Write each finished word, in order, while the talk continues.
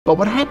But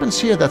what happens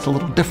here that's a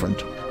little different,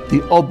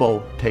 the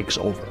oboe takes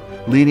over,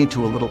 leading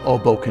to a little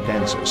oboe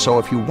cadenza. So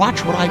if you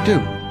watch what I do,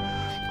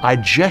 I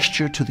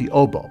gesture to the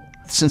oboe.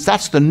 Since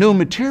that's the new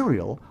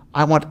material,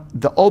 I want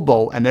the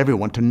oboe and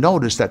everyone to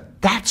notice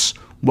that that's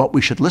what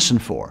we should listen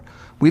for.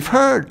 We've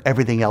heard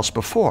everything else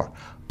before,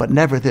 but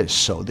never this.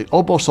 So the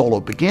oboe solo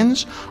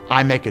begins,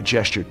 I make a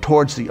gesture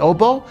towards the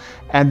oboe,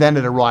 and then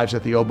it arrives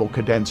at the oboe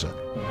cadenza.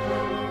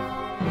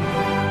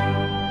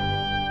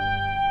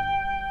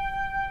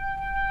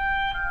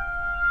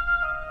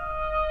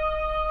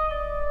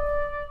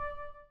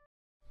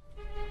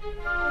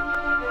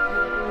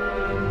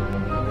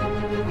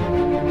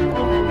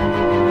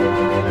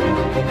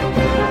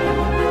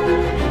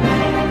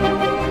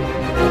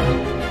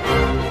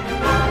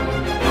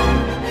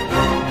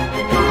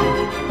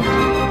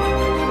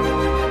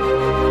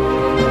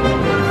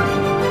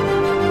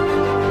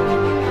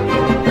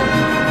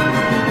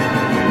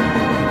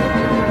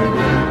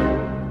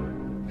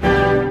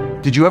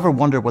 Did you ever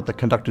wonder what the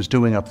conductor's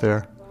doing up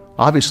there?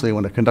 Obviously,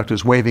 when the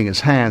conductor's waving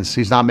his hands,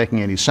 he's not making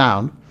any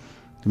sound.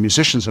 The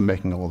musicians are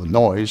making all the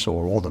noise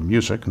or all the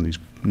music, and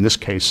in this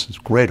case, this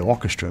great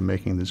orchestra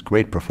making these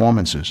great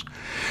performances.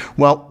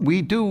 Well,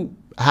 we do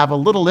have a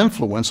little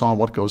influence on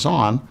what goes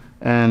on,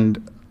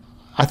 and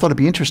I thought it'd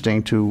be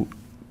interesting to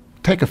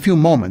take a few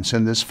moments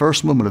in this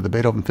first movement of the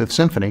Beethoven Fifth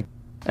Symphony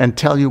and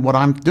tell you what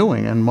I'm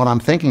doing and what I'm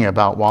thinking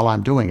about while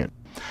I'm doing it.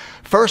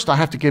 First, I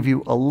have to give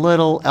you a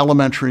little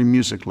elementary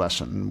music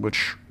lesson,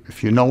 which,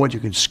 if you know it, you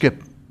can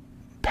skip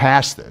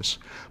past this.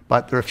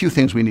 But there are a few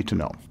things we need to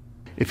know.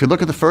 If you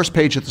look at the first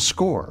page of the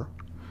score,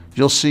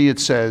 you'll see it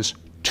says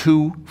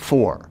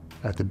 2-4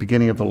 at the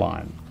beginning of the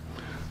line.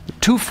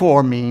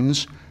 2-4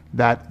 means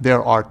that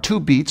there are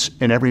 2 beats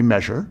in every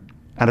measure,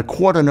 and a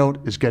quarter note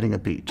is getting a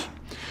beat.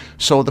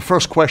 So the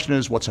first question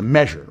is, what's a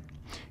measure?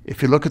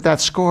 If you look at that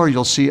score,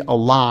 you'll see a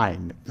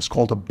line. It's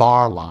called a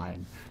bar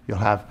line. You'll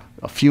have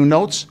a few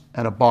notes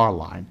and a bar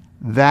line.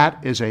 That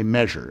is a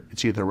measure.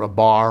 It's either a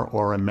bar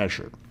or a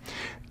measure.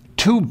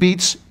 2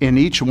 beats in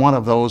each one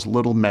of those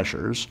little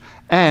measures,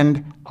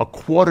 and a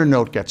quarter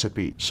note gets a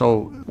beat.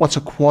 So what's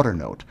a quarter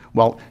note?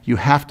 Well, you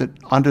have to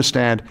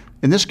understand,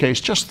 in this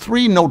case, just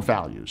 3 note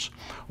values.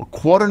 A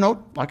quarter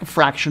note, like a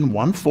fraction,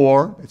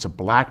 1/4, it's a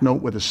black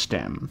note with a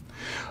stem.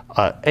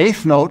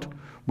 Eighth note,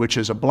 which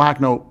is a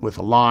black note with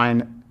a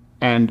line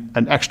and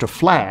an extra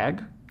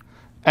flag,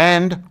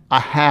 and a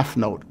half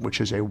note, which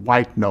is a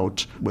white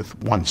note with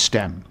 1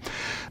 stem.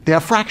 They are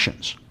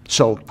fractions.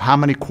 So how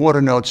many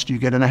quarter notes do you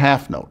get in a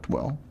half note?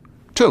 Well,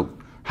 2.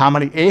 How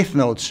many eighth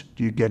notes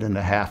do you get in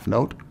a half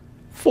note?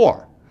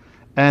 4.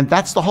 And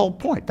that's the whole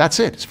point. That's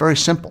it. It's very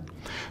simple.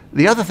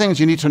 The other things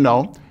you need to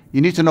know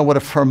what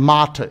a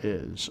fermata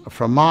is. A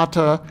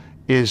fermata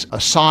is a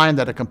sign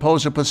that a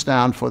composer puts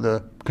down for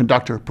the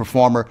conductor,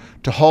 performer,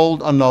 to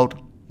hold a note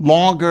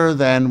longer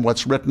than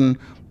what's written,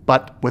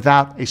 but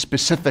without a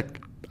specific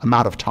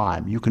amount of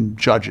time. You can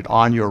judge it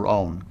on your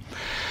own.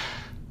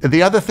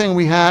 The other thing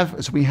we have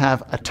is we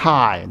have a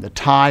tie, and the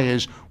tie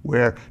is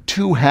where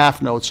 2 half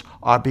notes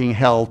are being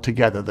held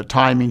together. The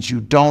tie means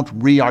you don't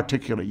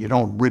re-articulate, you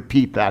don't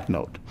repeat that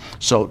note.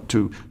 So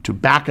to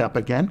back up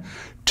again,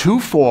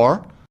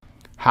 2-4,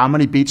 how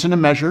many beats in a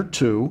measure?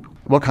 2.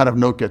 What kind of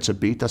note gets a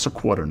beat? That's a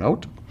quarter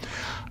note.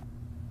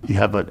 You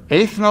have an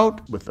eighth note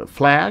with a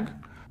flag,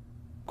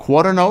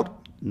 quarter note,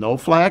 no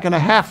flag, and a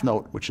half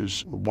note, which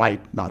is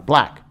white, not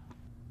black.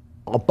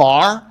 A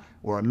bar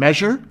or a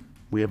measure,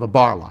 we have a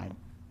bar line.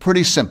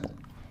 Pretty simple.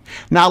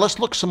 Now let's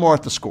look some more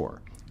at the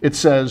score. It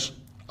says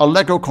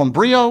allegro con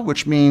brio,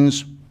 which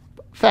means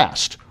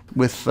fast,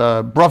 with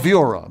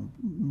bravura,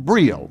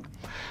 brio.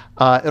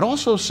 It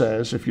also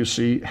says, if you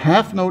see,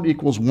 half note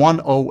equals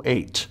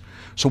 108.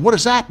 So what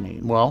does that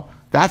mean? Well,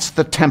 that's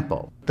the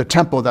tempo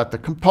that the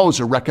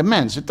composer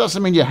recommends. It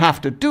doesn't mean you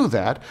have to do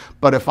that,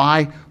 but if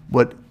I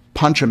would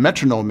punch a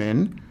metronome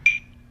in,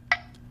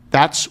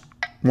 that's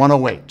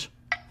 108.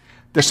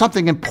 There's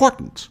something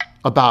important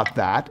about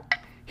that.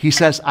 He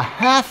says a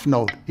half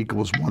note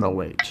equals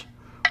 108,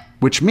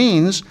 which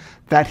means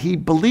that he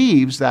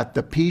believes that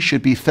the piece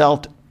should be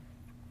felt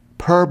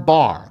per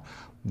bar,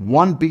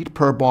 1 beat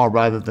per bar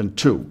rather than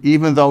 2,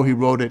 even though he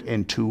wrote it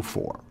in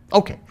 2/4.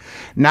 Okay,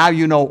 now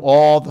you know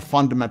all the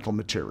fundamental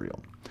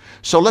material.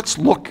 So let's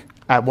look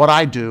at what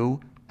I do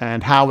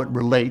and how it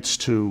relates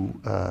to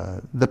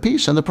the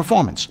piece and the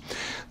performance.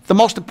 The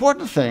most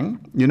important thing,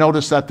 you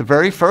notice that the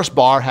very first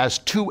bar has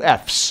 2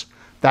 Fs.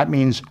 That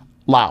means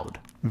loud,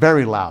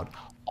 very loud,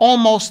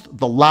 almost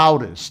the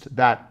loudest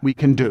that we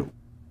can do.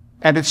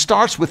 And it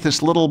starts with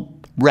this little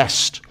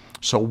rest.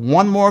 So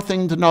one more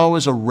thing to know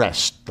is a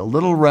rest. The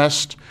little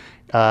rest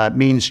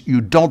means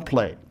you don't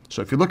play.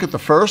 So if you look at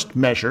the first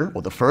measure,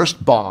 or the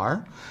first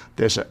bar,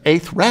 there's an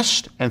 8th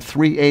rest and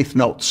 3 8th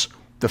notes.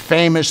 The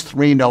famous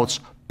 3 notes,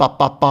 ba,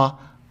 ba, ba,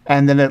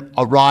 and then it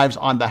arrives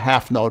on the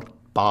half note,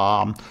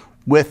 bam,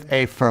 with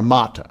a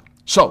fermata.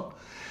 So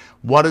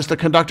what does the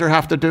conductor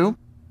have to do?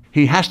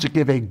 He has to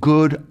give a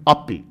good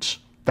upbeat.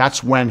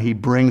 That's when he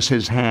brings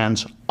his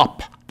hands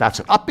up. That's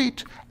an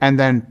upbeat, and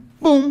then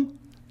boom,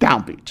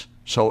 downbeat.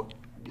 So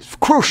It's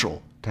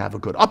crucial to have a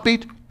good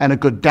upbeat and a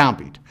good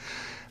downbeat.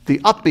 The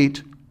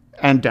upbeat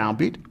and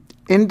downbeat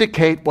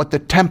indicate what the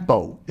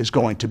tempo is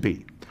going to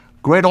be.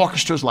 Great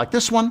orchestras like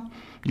this one,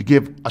 you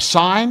give a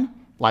sign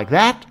like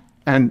that,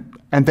 and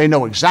they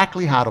know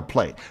exactly how to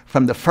play.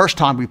 From the first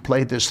time we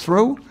played this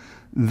through,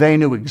 they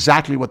knew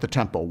exactly what the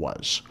tempo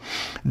was.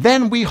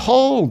 Then we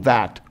hold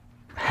that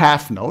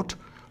half note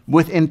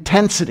with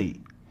intensity.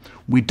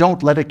 We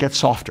don't let it get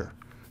softer.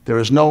 There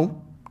is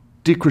no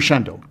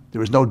decrescendo.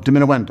 There is no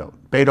diminuendo.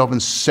 Beethoven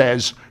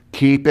says,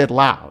 keep it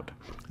loud.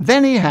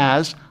 Then he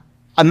has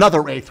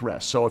another eighth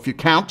rest. So if you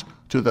count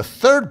to the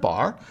third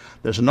bar,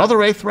 there's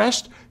another eighth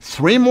rest,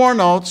 3 more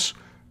notes,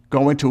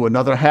 going to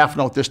another half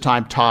note, this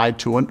time tied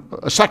to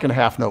a second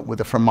half note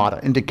with a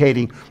fermata,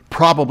 indicating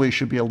probably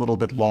should be a little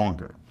bit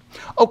longer.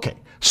 Okay,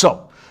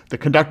 so the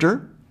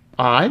conductor,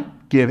 I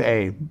give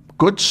a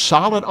good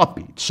solid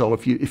upbeat. So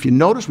if you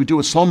notice, we do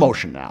it slow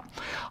motion now.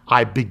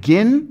 I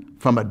begin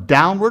from a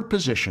downward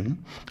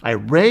position, I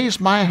raise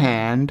my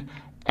hand,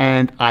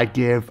 and I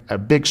give a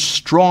big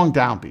strong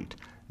downbeat.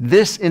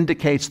 This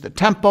indicates the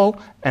tempo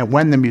and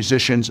when the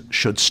musicians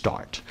should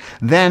start.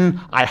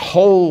 Then I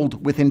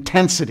hold with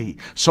intensity,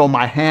 so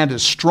my hand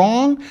is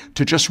strong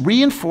to just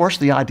reinforce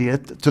the idea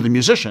to the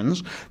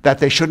musicians that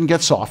they shouldn't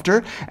get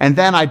softer. And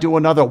then I do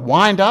another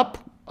wind up,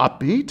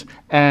 upbeat,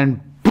 and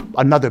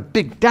another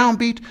big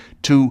downbeat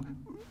to,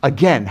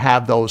 again,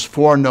 have those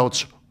 4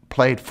 notes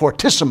played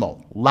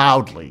fortissimo,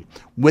 loudly,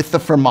 with the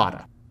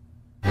fermata.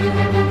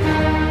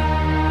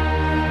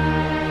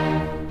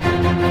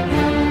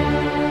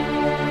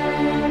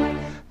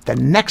 The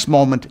next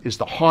moment is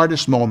the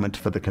hardest moment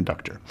for the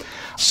conductor.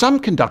 Some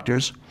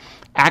conductors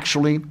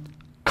actually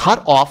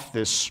cut off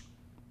this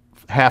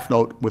half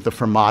note with the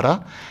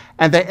fermata,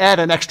 and they add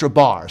an extra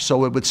bar.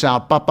 So it would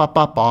sound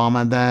ba-ba-ba-bum,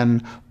 and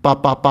then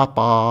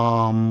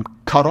ba-ba-ba-bum,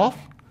 cut off,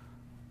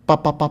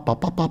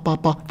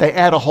 ba-ba-ba-ba-ba-ba-ba. They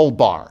add a whole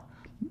bar.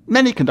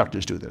 Many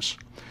conductors do this.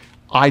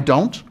 I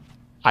don't.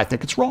 I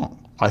think it's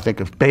wrong. I think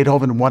if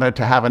Beethoven wanted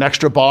to have an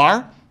extra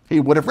bar, he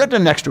would have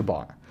written an extra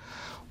bar.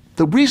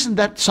 The reason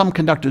that some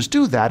conductors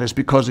do that is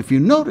because if you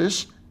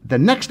notice, the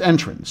next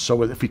entrance,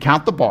 so if you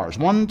count the bars,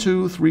 1,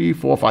 2, 3,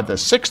 4, 5, the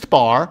 6th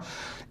bar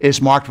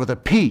is marked with a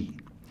P.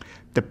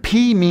 The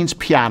P means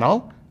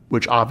piano,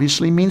 which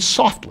obviously means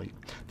softly.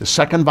 The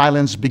second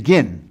violins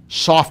begin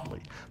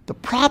softly. The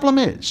problem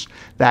is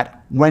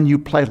that when you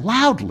play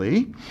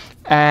loudly,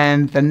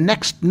 and the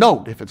next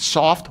note, if it's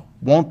soft,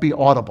 won't be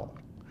audible.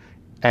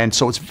 And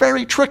so it's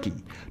very tricky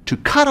to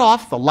cut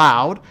off the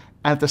loud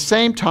and at the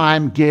same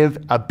time give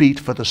a beat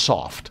for the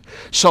soft.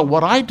 So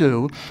what I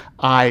do,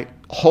 I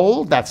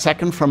hold that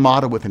second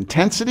fermata with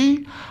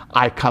intensity,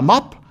 I come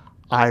up,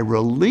 I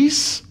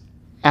release,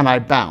 and I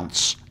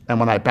bounce. And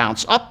when I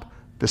bounce up,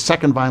 the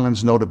second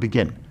violin's note to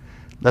begin.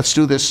 Let's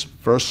do this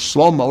first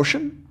slow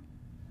motion.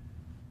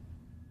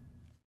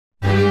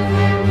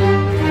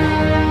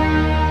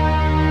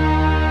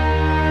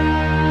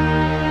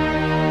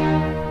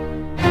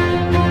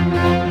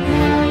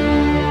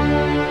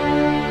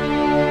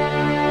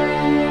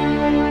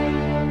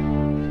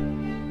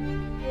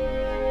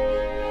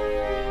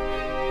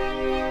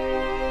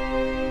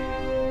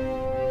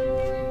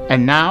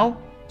 And now,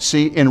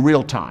 see in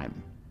real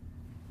time.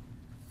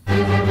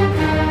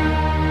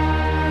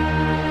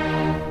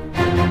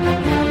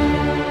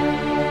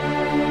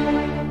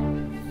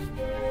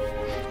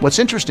 What's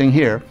interesting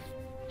here,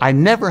 I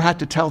never had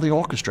to tell the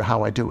orchestra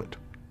how I do it.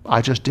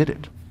 I just did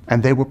it,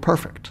 and they were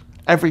perfect,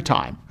 every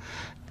time.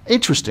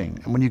 Interesting,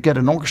 and when you get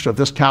an orchestra of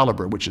this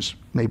caliber, which is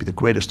maybe the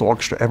greatest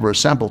orchestra ever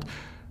assembled,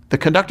 the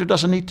conductor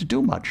doesn't need to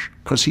do much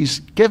because he's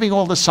giving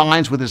all the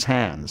signs with his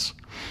hands.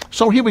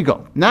 So here we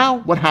go. Now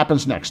what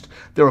happens next?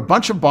 There are a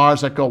bunch of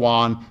bars that go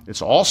on.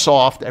 It's all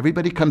soft.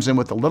 Everybody comes in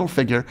with a little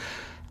figure.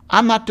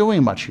 I'm not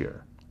doing much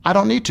here. I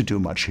don't need to do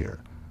much here.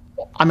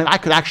 I mean, I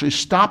could actually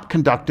stop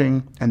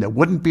conducting and there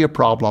wouldn't be a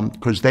problem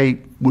because they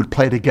would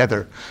play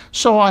together.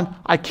 So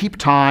I keep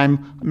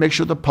time, make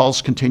sure the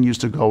pulse continues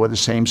to go at the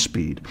same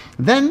speed.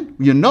 Then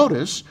you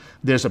notice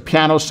there's a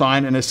piano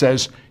sign and it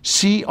says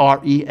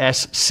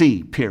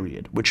C-R-E-S-C,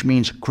 period, which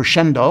means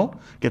crescendo,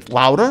 get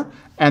louder,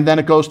 and then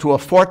it goes to a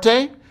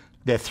forte.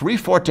 There are 3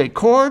 forte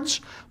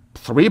chords,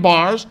 3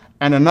 bars,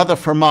 and another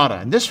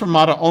fermata. And this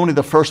fermata, only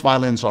the first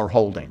violins are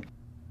holding.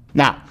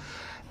 Now,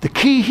 the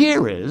key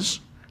here is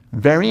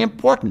very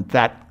important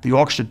that the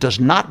orchestra does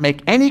not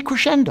make any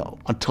crescendo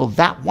until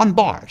that one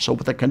bar. So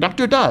what the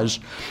conductor does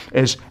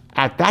is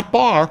at that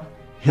bar,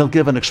 he'll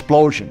give an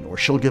explosion or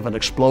she'll give an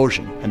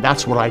explosion, and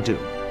that's what I do.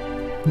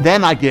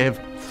 Then I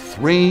give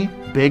 3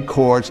 big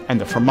chords and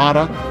the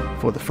fermata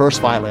for the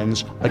first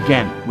violins,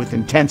 again, with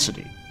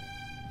intensity.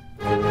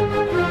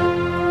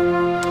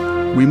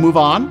 We move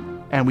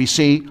on and we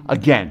see,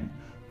 again,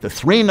 the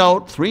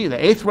 3-note, the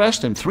 8th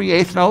rest and 3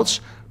 8th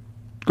notes,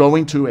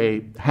 going to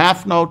a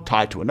half note,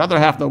 tied to another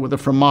half note with a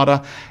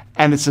fermata,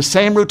 and it's the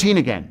same routine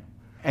again.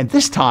 And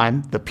this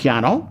time, the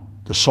piano,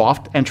 the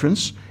soft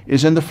entrance,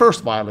 is in the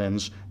first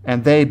violins,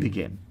 and they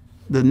begin.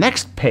 The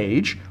next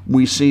page,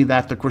 we see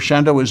that the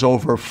crescendo is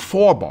over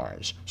 4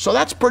 bars. So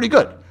that's pretty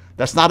good.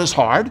 That's not as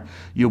hard.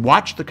 You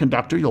watch the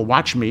conductor, you'll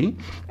watch me,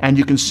 and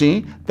you can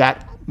see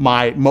that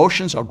my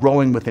motions are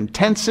growing with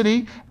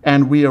intensity,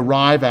 and we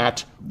arrive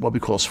at what we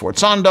call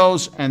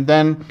sforzandos, and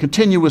then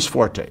continuous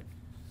forte.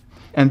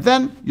 And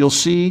then you'll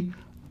see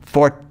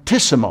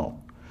fortissimo.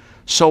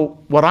 So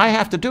what I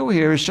have to do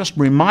here is just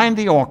remind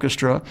the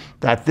orchestra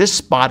that this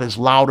spot is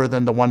louder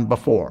than the one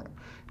before.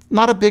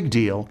 Not a big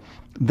deal.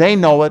 They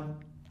know it.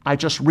 I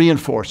just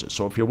reinforce it.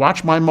 So if you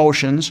watch my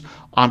motions,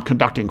 I'm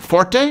conducting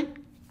forte,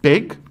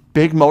 big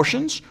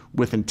motions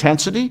with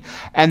intensity,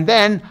 and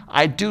then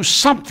I do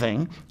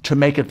something to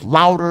make it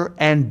louder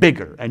and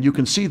bigger, and you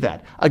can see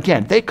that.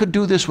 Again, they could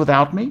do this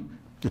without me.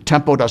 The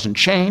tempo doesn't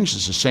change,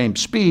 it's the same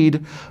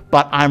speed,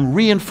 but I'm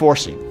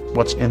reinforcing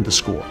what's in the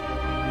score.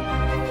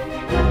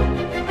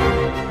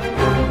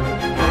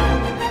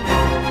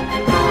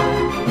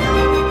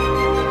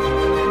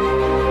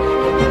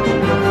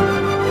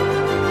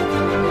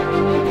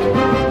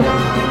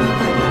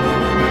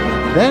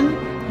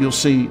 Then you'll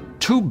see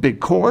two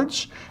big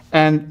chords,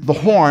 and the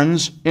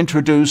horns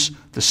introduce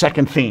the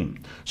second theme.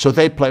 So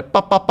they play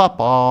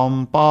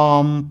ba-ba-ba-bum,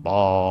 bum,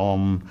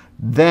 bum.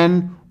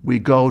 Then we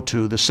go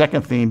to the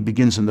second theme,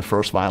 begins in the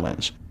first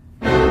violins.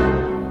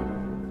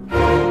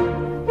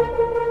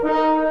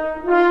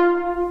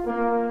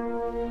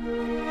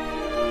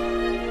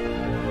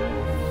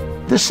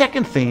 The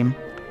second theme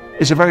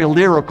is a very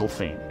lyrical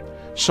theme.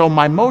 So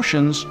my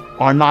motions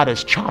are not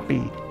as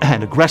choppy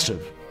and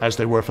aggressive as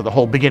they were for the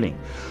whole beginning.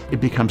 It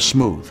becomes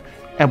smooth.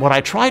 And what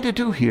I try to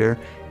do here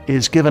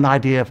is give an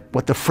idea of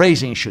what the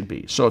phrasing should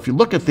be. So if you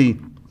look at the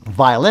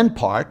violin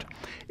part,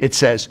 it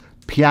says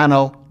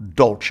piano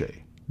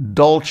dolce,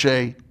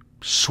 dolce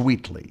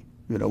sweetly.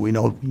 You know, we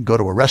know you go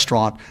to a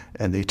restaurant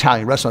and the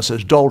Italian restaurant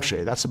says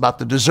dolce, that's about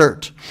the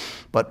dessert.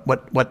 But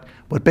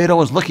what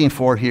Beethoven's looking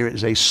for here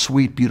is a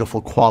sweet,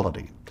 beautiful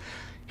quality.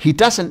 He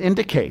doesn't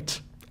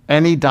indicate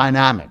any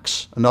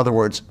dynamics. In other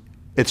words,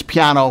 it's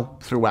piano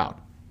throughout.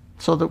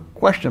 So the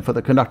question for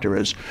the conductor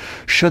is,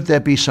 should there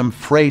be some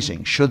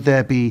phrasing? Should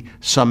there be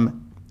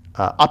some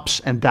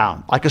ups and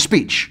downs, like a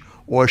speech?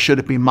 Or should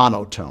it be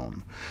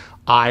monotone?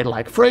 I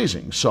like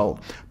phrasing. So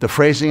the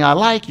phrasing I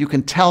like, you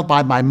can tell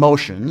by my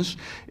motions.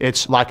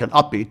 It's like an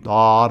upbeat,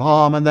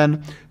 da-dum, and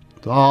then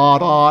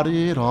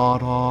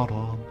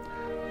da-da-dee-da-da-da,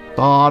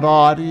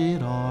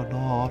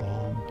 da-da-dee-da-da-da.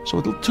 So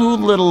two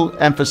little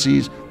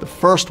emphases. The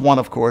first one,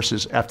 of course,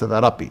 is after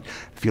that upbeat.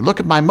 If you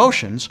look at my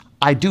motions,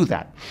 I do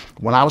that.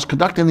 When I was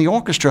conducting the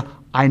orchestra,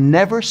 I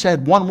never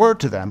said one word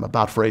to them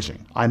about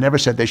phrasing. I never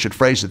said they should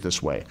phrase it this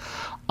way.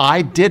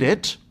 I did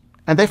it,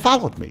 and they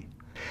followed me.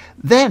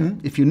 Then,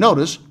 if you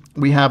notice,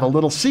 we have a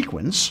little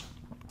sequence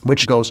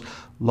which goes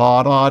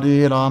la da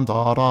dee dum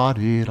da da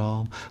dee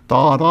dum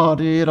da da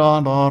dee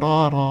dum da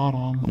da da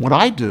dum. What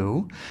I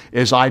do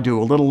is I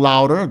do a little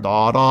louder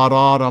da da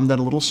da dum, then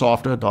a little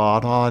softer da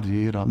da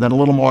dee dum, then a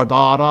little more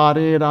da da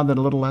dee dum, then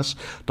a little less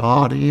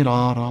da dee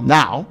da dum.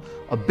 Now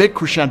a big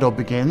crescendo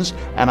begins,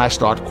 and I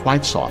start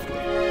quite softly.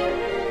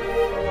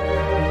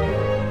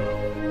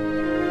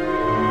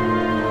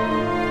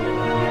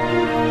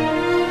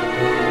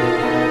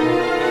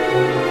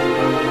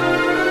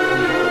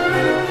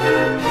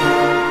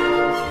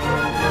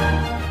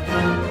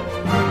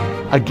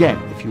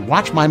 Again, if you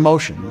watch my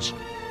motions,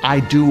 I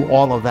do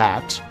all of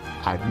that.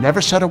 I've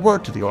never said a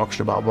word to the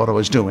orchestra about what I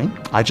was doing.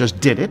 I just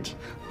did it.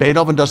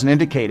 Beethoven doesn't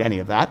indicate any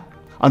of that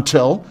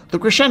until the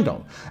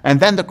crescendo. And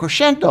then the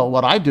crescendo,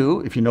 what I do,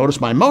 if you notice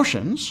my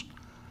motions,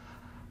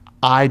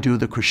 I do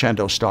the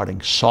crescendo starting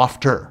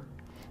softer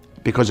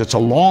because it's a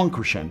long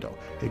crescendo.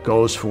 It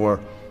goes for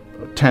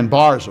 10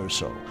 bars or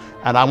so.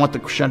 And I want the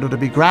crescendo to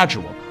be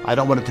gradual. I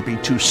don't want it to be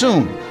too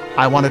soon.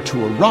 I want it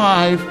to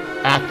arrive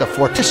at the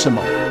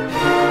fortissimo.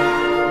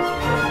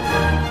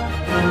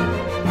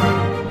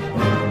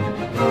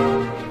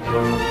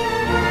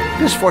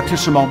 This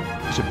fortissimo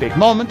is a big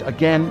moment.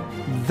 Again,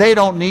 they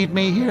don't need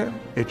me here.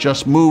 It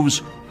just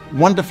moves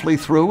wonderfully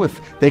through.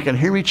 If they can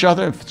hear each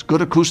other, if it's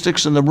good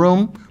acoustics in the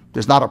room,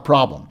 there's not a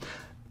problem.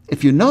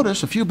 If you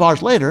notice, a few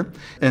bars later,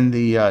 in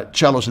the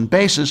cellos and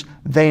basses,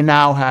 they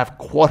now have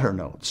quarter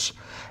notes.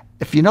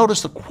 If you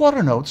notice, the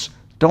quarter notes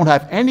don't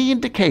have any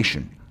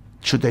indication.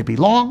 Should they be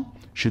long?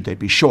 Should they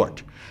be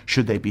short?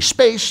 Should they be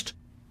spaced?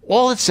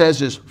 All it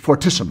says is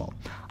fortissimo.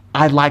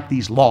 I like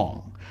these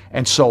long.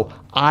 And so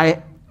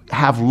I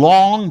have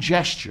long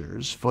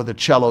gestures for the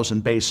cellos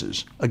and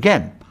basses.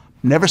 Again,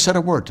 never said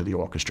a word to the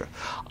orchestra.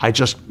 I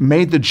just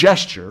made the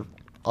gesture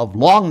of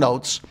long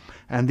notes,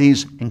 and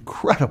these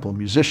incredible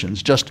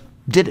musicians just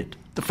did it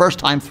the first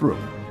time through.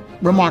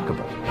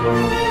 Remarkable.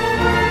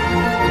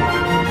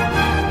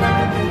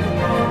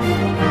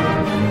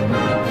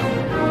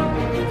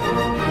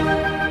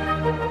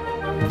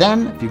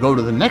 Then, if you go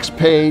to the next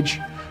page,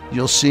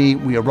 you'll see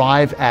we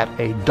arrive at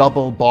a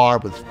double bar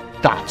with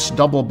dots.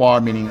 Double bar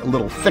meaning a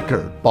little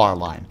thicker bar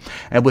line.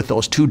 And with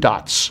those two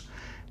dots,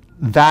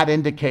 that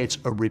indicates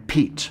a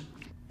repeat.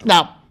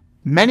 Now,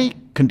 many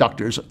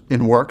conductors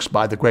in works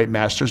by the great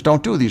masters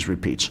don't do these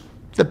repeats.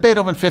 The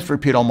Beethoven fifth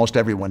repeat almost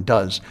everyone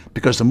does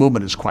because the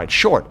movement is quite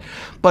short.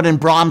 But in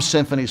Brahms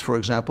symphonies, for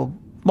example,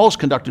 most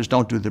conductors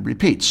don't do the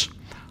repeats.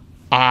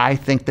 I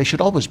think they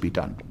should always be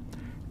done.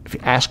 If you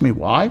ask me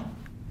why,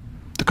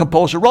 the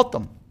composer wrote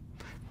them.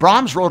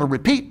 Brahms wrote a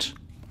repeat.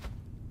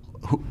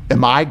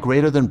 Am I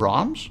greater than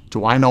Brahms?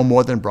 Do I know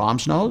more than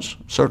Brahms knows?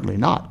 Certainly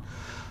not.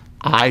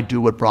 I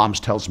do what Brahms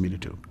tells me to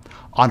do.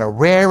 On a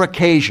rare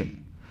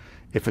occasion,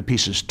 if a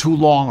piece is too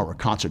long or a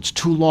concert's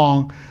too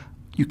long,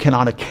 you can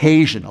on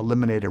occasion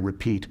eliminate a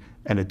repeat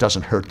and it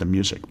doesn't hurt the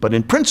music. But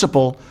in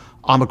principle,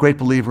 I'm a great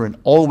believer in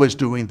always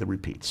doing the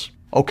repeats.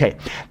 Okay,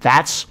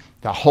 that's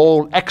the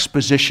whole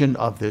exposition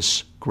of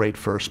this great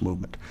first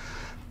movement.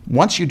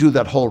 Once you do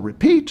that whole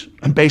repeat,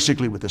 and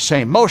basically with the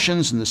same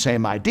motions and the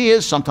same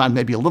ideas, sometimes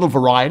maybe a little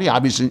variety,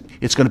 obviously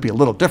it's going to be a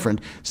little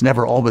different, it's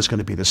never always going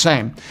to be the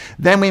same,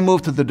 then we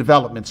move to the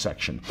development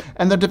section.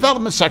 And the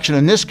development section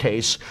in this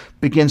case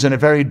begins in a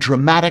very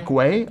dramatic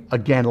way,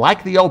 again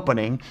like the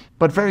opening,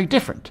 but very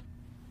different.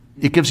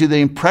 It gives you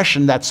the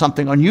impression that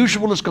something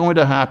unusual is going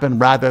to happen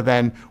rather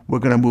than we're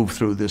going to move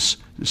through this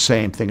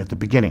same thing at the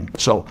beginning.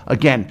 So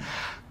again,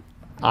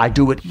 I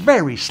do it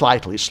very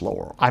slightly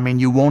slower. I mean,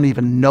 you won't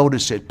even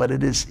notice it, but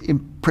it is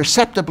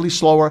imperceptibly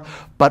slower,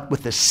 but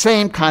with the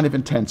same kind of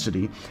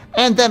intensity.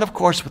 And then, of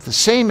course, with the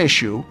same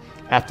issue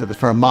after the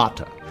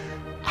fermata,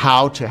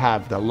 how to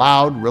have the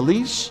loud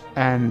release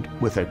and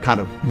with a kind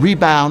of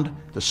rebound,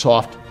 the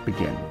soft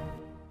begin.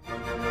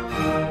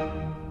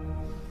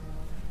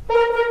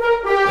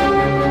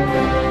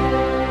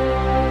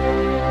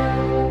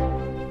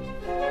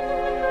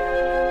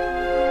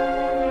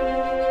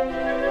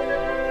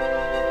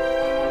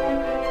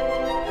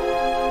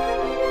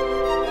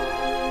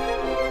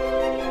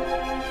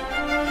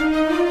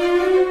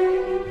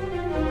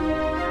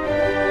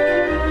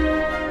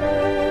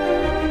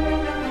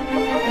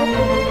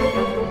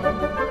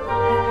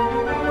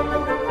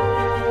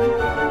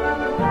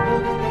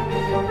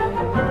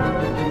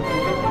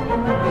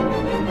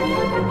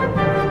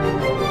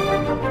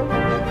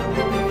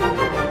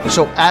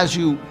 So as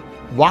you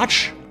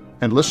watch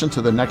and listen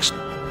to the next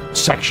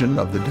section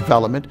of the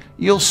development,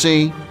 you'll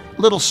see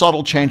little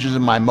subtle changes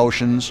in my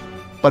motions,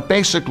 but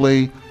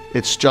basically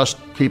it's just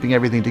keeping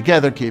everything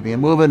together, keeping it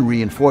moving,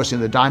 reinforcing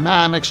the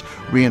dynamics,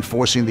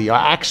 reinforcing the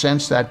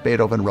accents that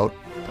Beethoven wrote,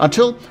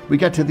 until we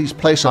get to these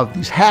places of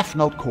these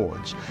half-note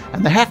chords.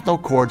 And the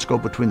half-note chords go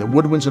between the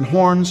woodwinds and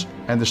horns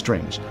and the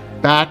strings,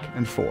 back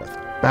and forth,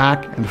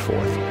 back and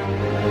forth.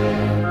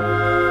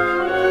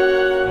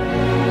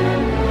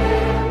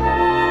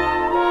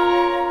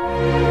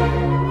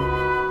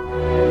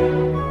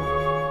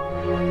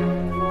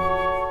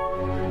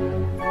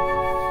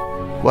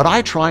 What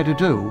I try to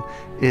do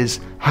is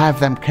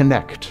have them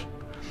connect.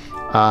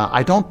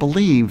 I don't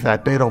believe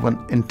that Beethoven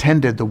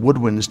intended the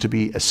woodwinds to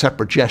be a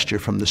separate gesture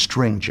from the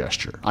string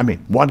gesture. I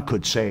mean, one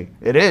could say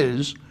it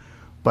is,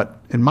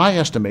 but in my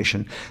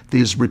estimation,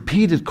 these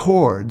repeated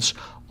chords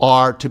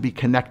are to be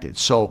connected.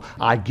 So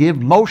I give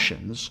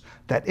motions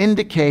that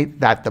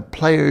indicate that the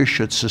player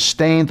should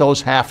sustain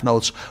those half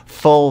notes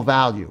full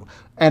value.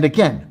 And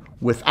again,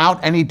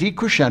 without any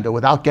decrescendo,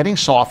 without getting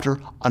softer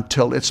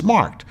until it's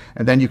marked.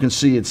 And then you can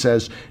see it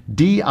says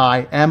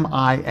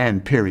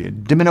D-I-M-I-N,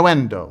 period,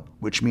 diminuendo,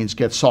 which means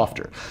get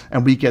softer.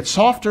 And we get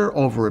softer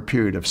over a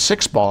period of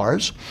 6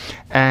 bars,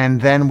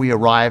 and then we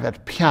arrive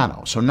at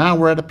piano. So now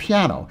we're at a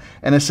piano,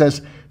 and it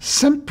says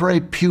sempre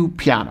più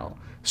piano.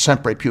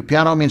 Sempre più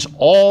piano means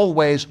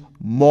always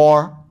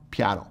more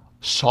piano,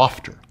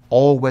 softer.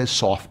 Always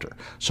softer.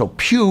 So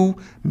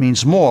più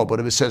means more, but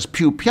if it says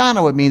più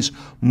piano, it means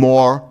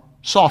more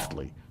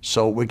softly.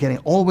 So we're getting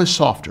always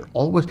softer,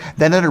 always.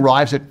 Then it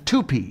arrives at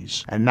 2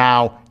 Ps, and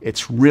now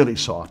it's really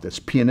soft, it's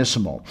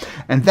pianissimo.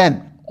 And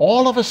then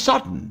all of a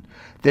sudden,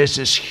 there's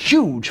this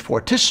huge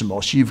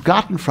fortissimo. So you've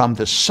gotten from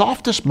the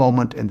softest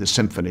moment in the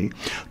symphony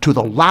to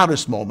the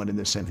loudest moment in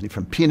the symphony,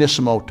 from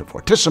pianissimo to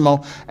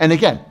fortissimo. And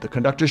again, the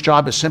conductor's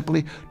job is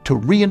simply to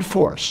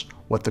reinforce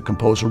what the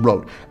composer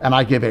wrote. And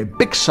I give a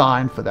big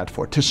sign for that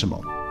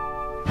fortissimo.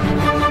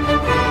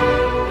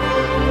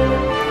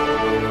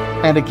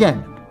 And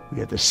again, we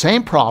have the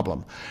same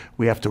problem.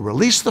 We have to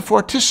release the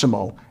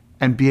fortissimo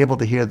and be able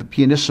to hear the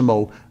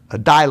pianissimo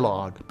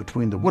dialogue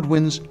between the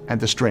woodwinds and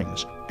the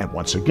strings. And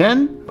once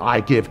again,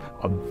 I give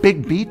a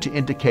big beat to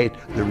indicate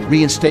the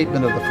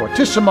reinstatement of the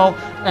fortissimo,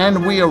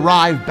 and we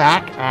arrive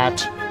back at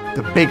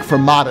the big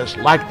fermatas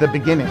like the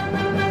beginning.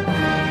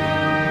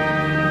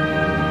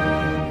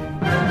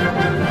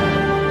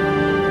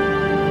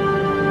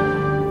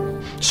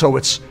 So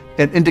it's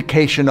an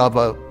indication of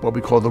what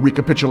we call the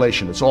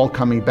recapitulation. It's all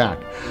coming back.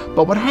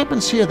 But what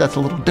happens here that's a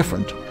little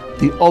different,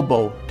 the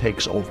oboe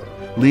takes over,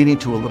 leading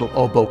to a little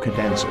oboe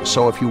cadenza.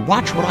 So if you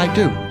watch what I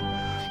do,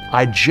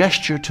 I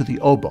gesture to the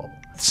oboe.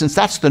 Since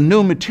that's the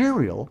new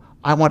material,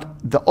 I want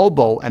the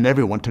oboe and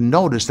everyone to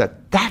notice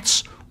that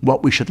that's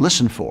what we should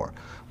listen for.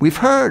 We've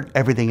heard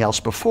everything else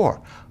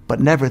before, but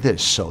never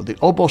this. So the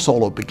oboe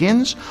solo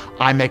begins,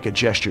 I make a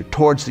gesture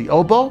towards the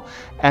oboe,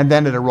 and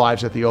then it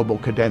arrives at the oboe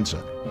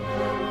cadenza.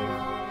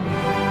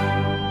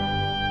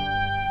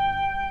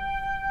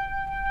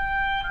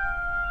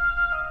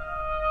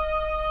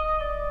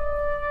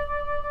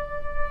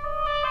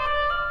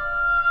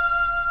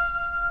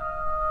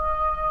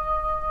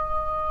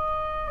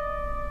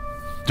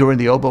 During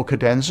the oboe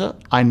cadenza,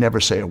 I never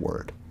say a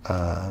word.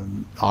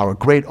 Our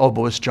great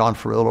oboist, John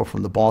Ferrillo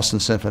from the Boston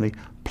Symphony,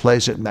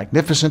 plays it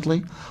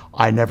magnificently.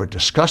 I never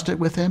discussed it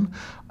with him.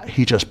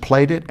 He just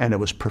played it, and it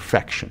was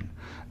perfection.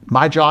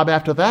 My job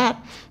after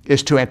that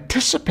is to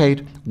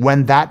anticipate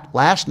when that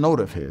last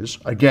note of his,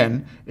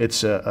 again,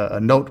 it's a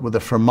note with a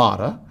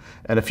fermata,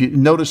 and if you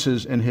notice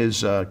in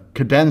his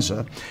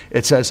cadenza,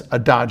 it says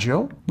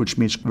adagio, which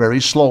means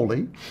very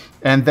slowly,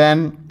 and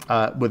then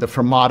with a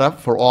fermata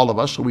for all of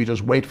us, so we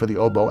just wait for the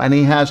oboe, and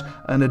he has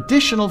an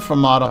additional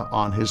fermata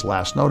on his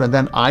last note, and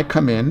then I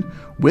come in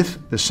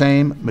with the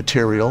same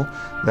material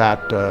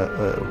that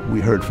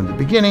we heard from the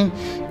beginning.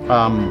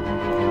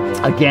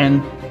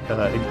 Again,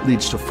 it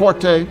leads to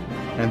forte,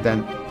 and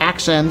then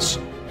accents,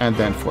 and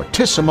then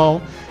fortissimo.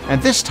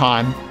 And this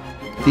time,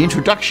 the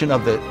introduction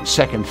of the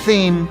second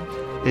theme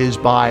is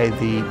by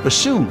the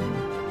bassoon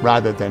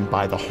rather than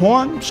by the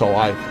horn. So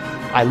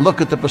I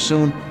look at the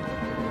bassoon.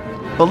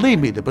 Believe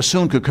me, the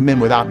bassoon could come in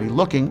without me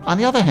looking. On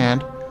the other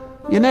hand,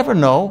 you never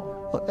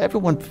know.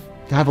 Everyone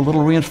have a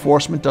little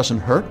reinforcement doesn't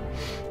hurt.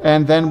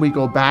 And then we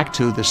go back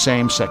to the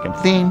same second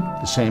theme,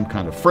 the same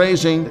kind of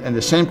phrasing, and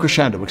the same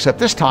crescendo, except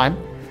this time,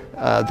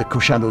 the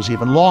crescendo is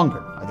even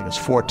longer. I think it's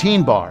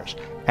 14 bars,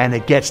 and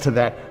it gets to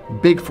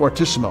that big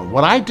fortissimo.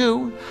 What I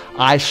do,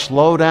 I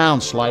slow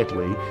down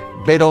slightly.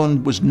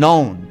 Beethoven was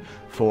known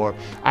for,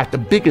 at the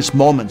biggest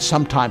moments,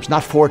 sometimes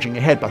not forging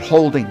ahead, but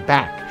holding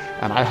back.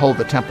 And I hold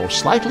the tempo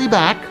slightly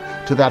back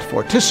to that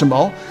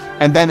fortissimo,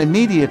 and then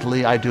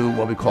immediately I do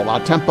what we call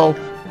a tempo,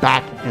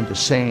 back in the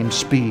same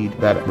speed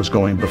that it was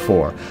going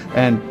before.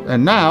 And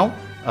now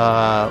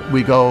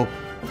we go,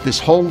 this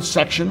whole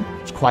section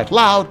is quite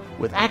loud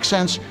with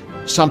accents.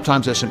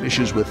 Sometimes there's some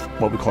issues with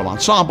what we call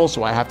ensemble,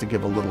 so I have to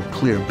give a little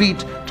clear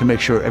beat to make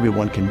sure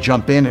everyone can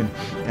jump in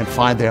and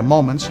find their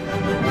moments.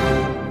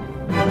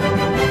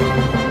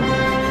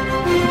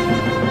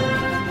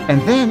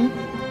 And then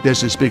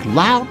there's this big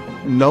loud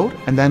note,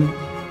 and then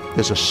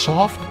there's a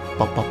soft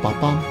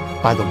bum-bum-bum-bum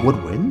by the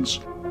woodwinds.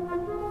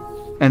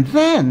 And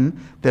then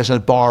there's a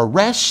bar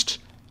rest,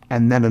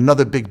 and then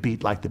another big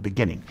beat like the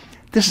beginning.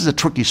 This is a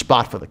tricky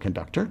spot for the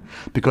conductor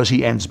because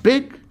he ends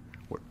big,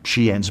 or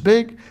she ends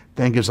big,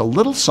 then gives a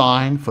little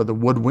sign for the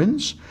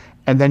woodwinds,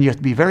 and then you have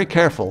to be very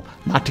careful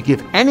not to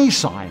give any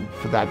sign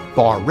for that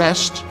bar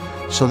rest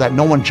so that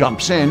no one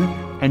jumps in,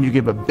 and you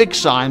give a big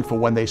sign for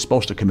when they're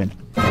supposed to come in.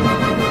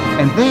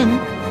 And then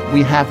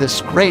we have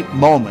this great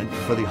moment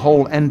for the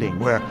whole ending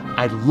where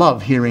I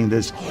love hearing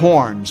these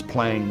horns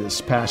playing this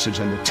passage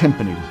and the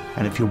timpani.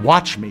 And if you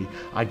watch me,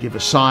 I give a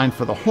sign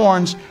for the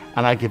horns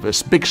and I give a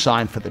big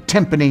sign for the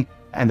timpani.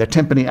 And the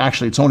timpani,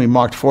 actually, it's only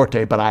marked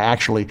forte, but I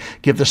actually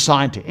give the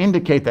sign to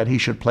indicate that he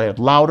should play it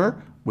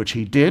louder, which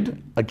he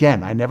did.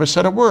 Again, I never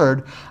said a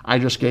word. I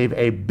just gave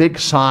a big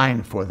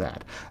sign for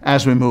that.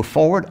 As we move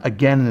forward,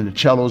 again in the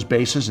cellos,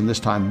 basses, and this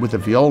time with the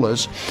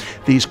violas,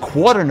 these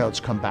quarter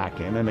notes come back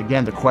in. And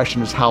again, the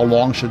question is, how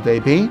long should they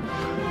be?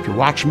 If you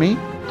watch me,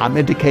 I'm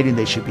indicating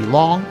they should be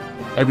long.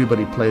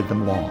 Everybody played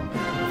them long.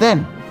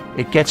 Then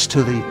it gets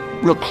to the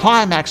real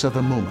climax of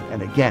the movement.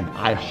 And again,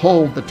 I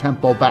hold the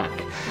tempo back.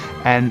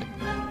 And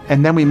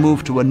then we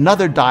move to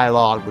another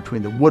dialogue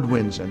between the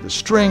woodwinds and the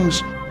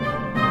strings.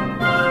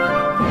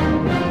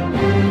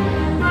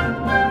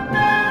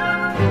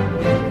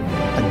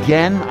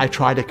 Again, I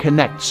try to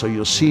connect, so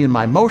you'll see in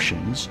my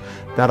motions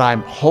that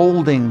I'm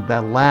holding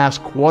that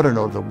last quarter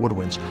note of the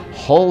woodwinds,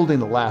 holding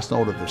the last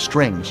note of the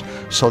strings,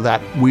 so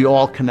that we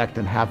all connect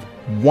and have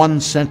one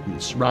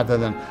sentence rather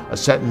than a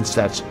sentence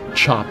that's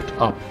chopped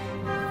up.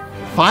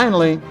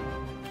 Finally,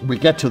 we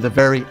get to the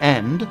very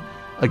end,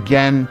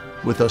 again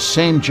with the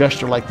same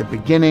gesture like the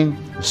beginning,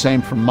 the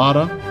same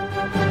fermata.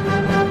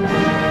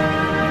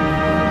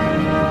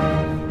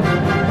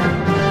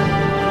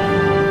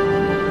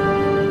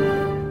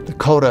 The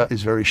coda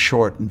is very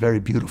short and very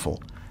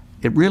beautiful.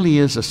 It really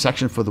is a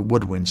section for the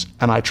woodwinds,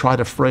 and I try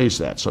to phrase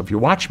that. So if you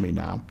watch me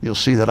now, you'll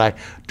see that I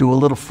do a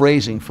little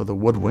phrasing for the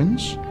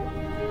woodwinds.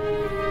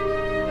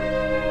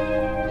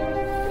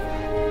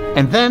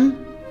 And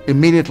then,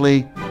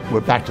 immediately,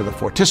 we're back to the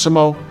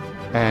fortissimo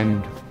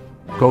and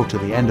go to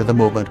the end of the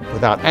movement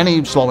without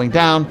any slowing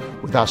down,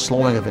 without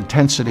slowing of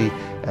intensity,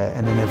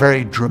 and in a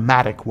very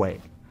dramatic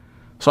way.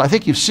 So I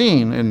think you've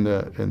seen in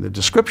the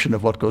description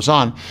of what goes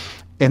on,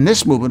 in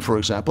this movement, for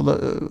example,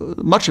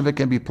 much of it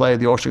can be played,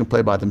 the orchestra can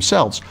play by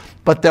themselves.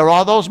 But there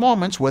are those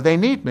moments where they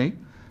need me,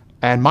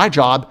 and my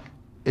job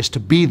is to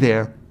be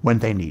there when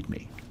they need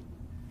me.